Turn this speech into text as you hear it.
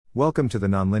Welcome to the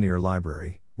Nonlinear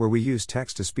Library, where we use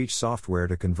text-to-speech software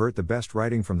to convert the best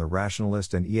writing from the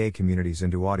Rationalist and EA communities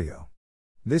into audio.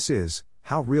 This is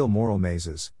How Real Moral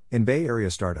Mazes in Bay Area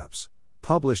Startups,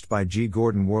 published by G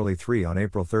Gordon Worley III on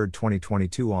April 3,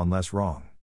 2022 on LessWrong.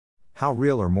 How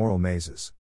real are moral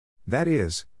mazes? That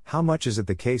is, how much is it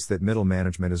the case that middle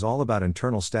management is all about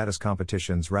internal status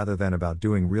competitions rather than about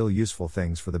doing real useful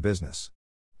things for the business?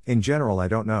 In general, I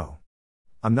don't know.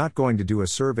 I'm not going to do a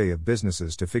survey of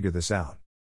businesses to figure this out.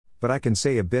 But I can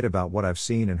say a bit about what I've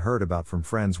seen and heard about from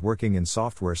friends working in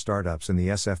software startups in the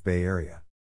SF Bay Area.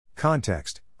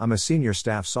 Context: I'm a senior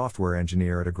staff software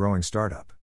engineer at a growing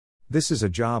startup. This is a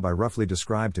job I roughly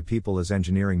describe to people as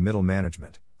engineering middle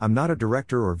management. I'm not a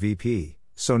director or VP,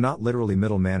 so not literally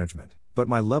middle management, but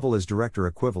my level is director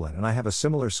equivalent and I have a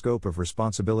similar scope of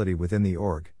responsibility within the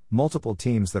org, multiple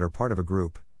teams that are part of a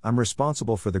group. I'm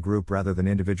responsible for the group rather than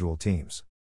individual teams.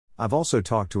 I've also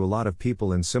talked to a lot of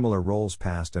people in similar roles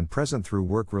past and present through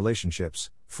work relationships,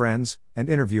 friends, and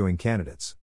interviewing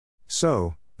candidates.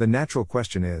 So, the natural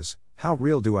question is, how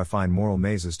real do I find moral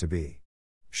mazes to be?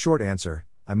 Short answer,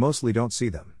 I mostly don't see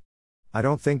them. I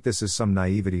don't think this is some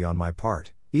naivety on my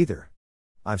part, either.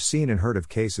 I've seen and heard of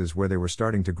cases where they were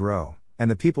starting to grow, and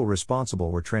the people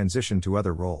responsible were transitioned to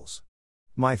other roles.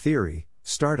 My theory: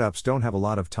 startups don't have a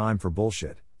lot of time for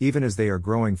bullshit, even as they are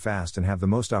growing fast and have the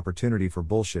most opportunity for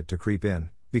bullshit to creep in,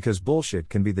 because bullshit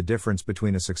can be the difference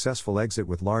between a successful exit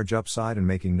with large upside and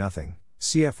making nothing,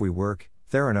 cf. WeWork,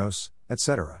 Theranos,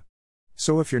 etc.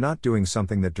 So if you're not doing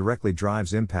something that directly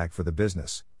drives impact for the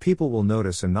business, people will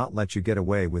notice and not let you get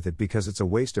away with it because it's a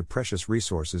waste of precious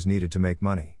resources needed to make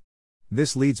money.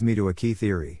 This leads me to a key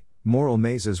theory: moral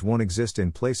mazes won't exist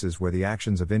in places where the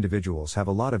actions of individuals have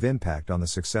a lot of impact on the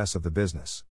success of the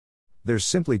business. There's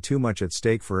simply too much at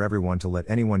stake for everyone to let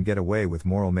anyone get away with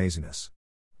moral maziness.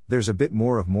 There's a bit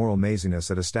more of moral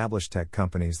maziness at established tech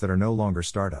companies that are no longer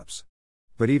startups.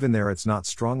 But even there it's not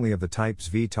strongly of the types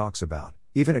V talks about,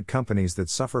 even at companies that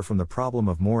suffer from the problem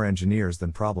of more engineers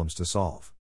than problems to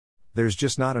solve. There's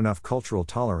just not enough cultural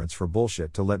tolerance for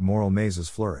bullshit to let moral mazes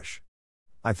flourish.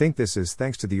 I think this is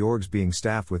thanks to the orgs being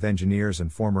staffed with engineers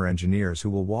and former engineers who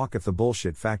will walk if the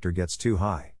bullshit factor gets too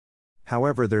high.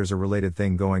 However, there's a related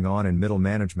thing going on in middle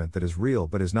management that is real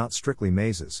but is not strictly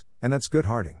mazes, and that's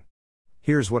Goodharting.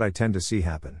 Here's what I tend to see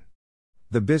happen.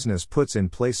 The business puts in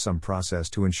place some process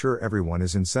to ensure everyone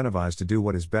is incentivized to do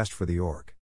what is best for the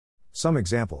org. Some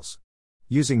examples: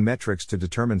 using metrics to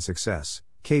determine success,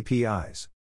 KPIs.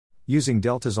 Using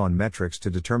deltas on metrics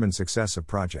to determine success of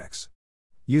projects.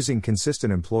 Using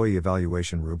consistent employee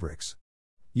evaluation rubrics.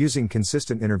 Using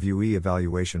consistent interviewee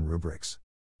evaluation rubrics.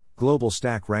 Global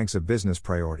stack ranks of business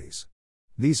priorities.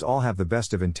 These all have the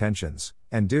best of intentions,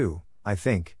 and do, I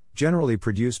think, generally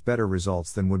produce better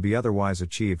results than would be otherwise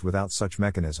achieved without such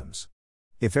mechanisms.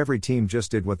 If every team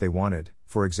just did what they wanted,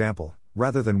 for example,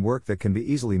 rather than work that can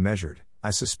be easily measured,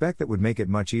 I suspect that would make it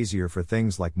much easier for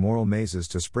things like moral mazes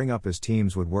to spring up, as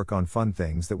teams would work on fun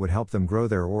things that would help them grow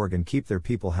their org and keep their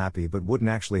people happy but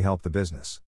wouldn't actually help the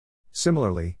business.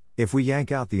 Similarly, if we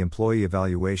yank out the employee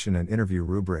evaluation and interview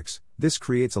rubrics, this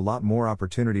creates a lot more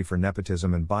opportunity for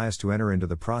nepotism and bias to enter into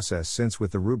the process, since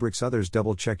with the rubrics others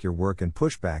double check your work and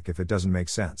push back if it doesn't make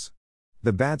sense.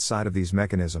 The bad side of these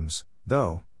mechanisms,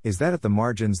 though, is that at the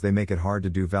margins they make it hard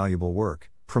to do valuable work,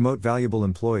 promote valuable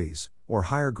employees, or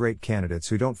hire great candidates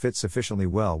who don't fit sufficiently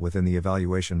well within the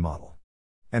evaluation model.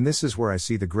 And this is where I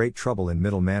see the great trouble in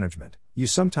middle management. You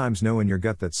sometimes know in your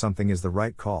gut that something is the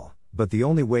right call, but the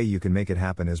only way you can make it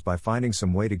happen is by finding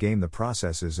some way to game the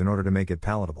processes in order to make it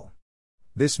palatable.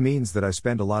 This means that I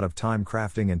spend a lot of time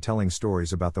crafting and telling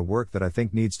stories about the work that I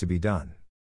think needs to be done.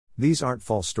 These aren't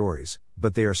false stories,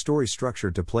 but they are stories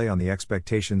structured to play on the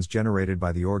expectations generated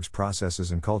by the org's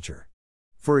processes and culture.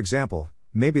 For example,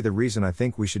 maybe the reason I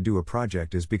think we should do a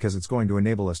project is because it's going to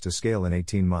enable us to scale in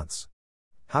 18 months.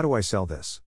 How do I sell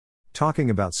this? Talking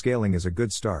about scaling is a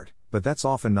good start, but that's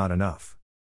often not enough.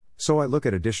 So I look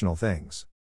at additional things.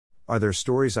 Are there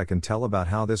stories I can tell about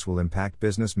how this will impact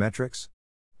business metrics?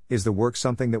 Is the work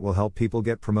something that will help people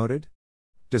get promoted?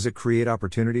 Does it create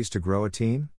opportunities to grow a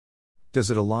team?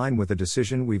 Does it align with a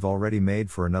decision we've already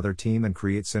made for another team and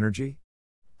create synergy?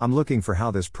 I'm looking for how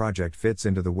this project fits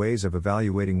into the ways of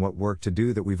evaluating what work to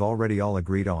do that we've already all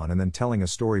agreed on and then telling a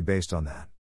story based on that.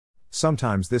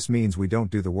 Sometimes this means we don't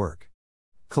do the work.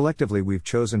 Collectively we've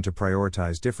chosen to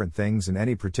prioritize different things and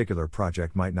any particular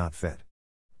project might not fit.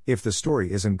 If the story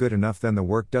isn't good enough, then the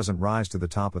work doesn't rise to the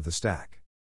top of the stack.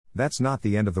 That's not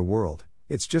the end of the world,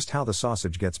 it's just how the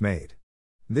sausage gets made.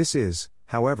 This is,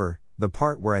 however, the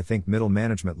part where I think middle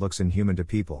management looks inhuman to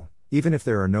people, even if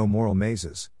there are no moral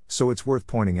mazes, so it's worth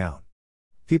pointing out.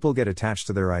 People get attached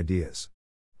to their ideas.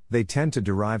 They tend to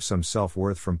derive some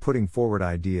self-worth from putting forward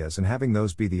ideas and having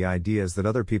those be the ideas that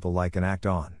other people like and act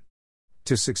on.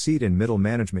 To succeed in middle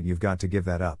management, you've got to give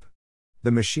that up.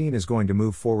 The machine is going to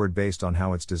move forward based on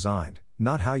how it's designed,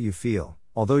 not how you feel,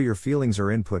 although your feelings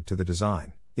are input to the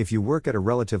design, if you work at a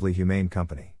relatively humane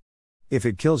company. If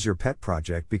it kills your pet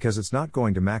project because it's not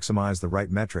going to maximize the right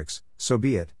metrics, so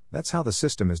be it, that's how the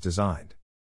system is designed.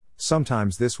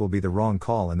 Sometimes this will be the wrong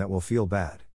call and that will feel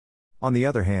bad. On the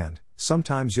other hand,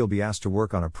 sometimes you'll be asked to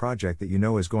work on a project that you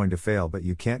know is going to fail, but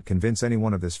you can't convince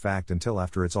anyone of this fact until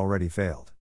after it's already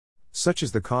failed. Such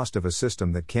is the cost of a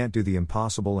system that can't do the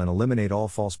impossible and eliminate all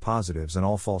false positives and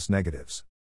all false negatives.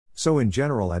 So in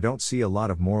general, I don't see a lot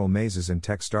of moral mazes in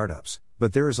tech startups,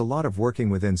 but there is a lot of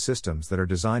working within systems that are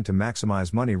designed to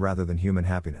maximize money rather than human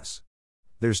happiness.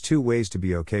 There's two ways to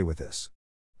be okay with this.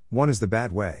 One is the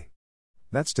bad way.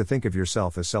 That's to think of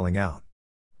yourself as selling out.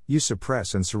 You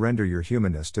suppress and surrender your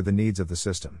humanness to the needs of the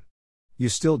system. You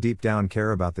still deep down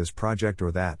care about this project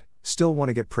or that, still want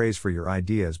to get praise for your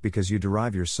ideas because you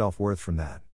derive your self-worth from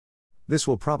that. This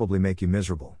will probably make you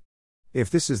miserable. If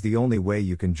this is the only way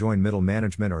you can join middle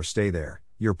management or stay there,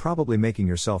 you're probably making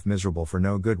yourself miserable for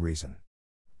no good reason.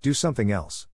 Do something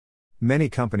else. Many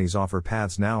companies offer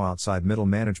paths now outside middle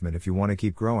management if you want to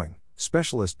keep growing,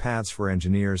 specialist paths for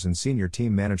engineers and senior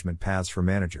team management paths for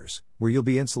managers, where you'll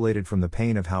be insulated from the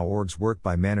pain of how orgs work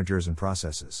by managers and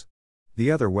processes.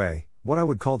 The other way, what I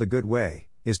would call the good way,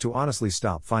 is to honestly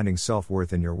stop finding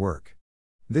self-worth in your work.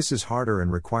 This is harder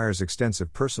and requires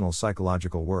extensive personal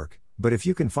psychological work, but if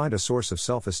you can find a source of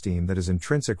self-esteem that is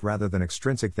intrinsic rather than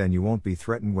extrinsic, then you won't be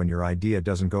threatened when your idea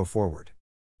doesn't go forward.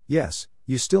 Yes,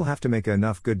 you still have to make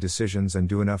enough good decisions and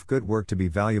do enough good work to be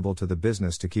valuable to the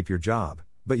business to keep your job,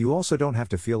 but you also don't have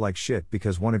to feel like shit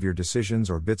because one of your decisions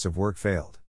or bits of work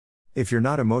failed. If you're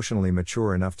not emotionally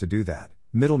mature enough to do that,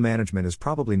 middle management is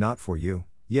probably not for you,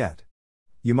 yet.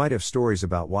 You might have stories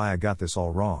about why I got this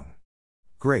all wrong.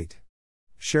 Great.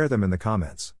 Share them in the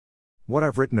comments. What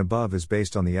I've written above is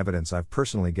based on the evidence I've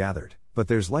personally gathered, but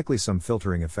there's likely some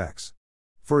filtering effects.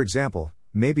 For example,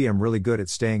 maybe I'm really good at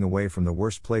staying away from the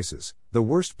worst places. The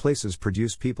worst places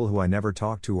produce people who I never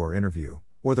talk to or interview,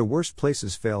 or the worst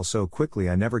places fail so quickly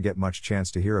I never get much chance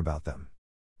to hear about them.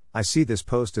 I see this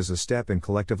post as a step in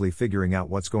collectively figuring out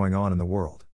what's going on in the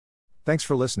world. Thanks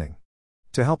for listening.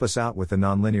 To help us out with the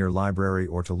Nonlinear Library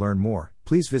or to learn more,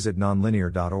 please visit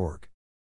nonlinear.org.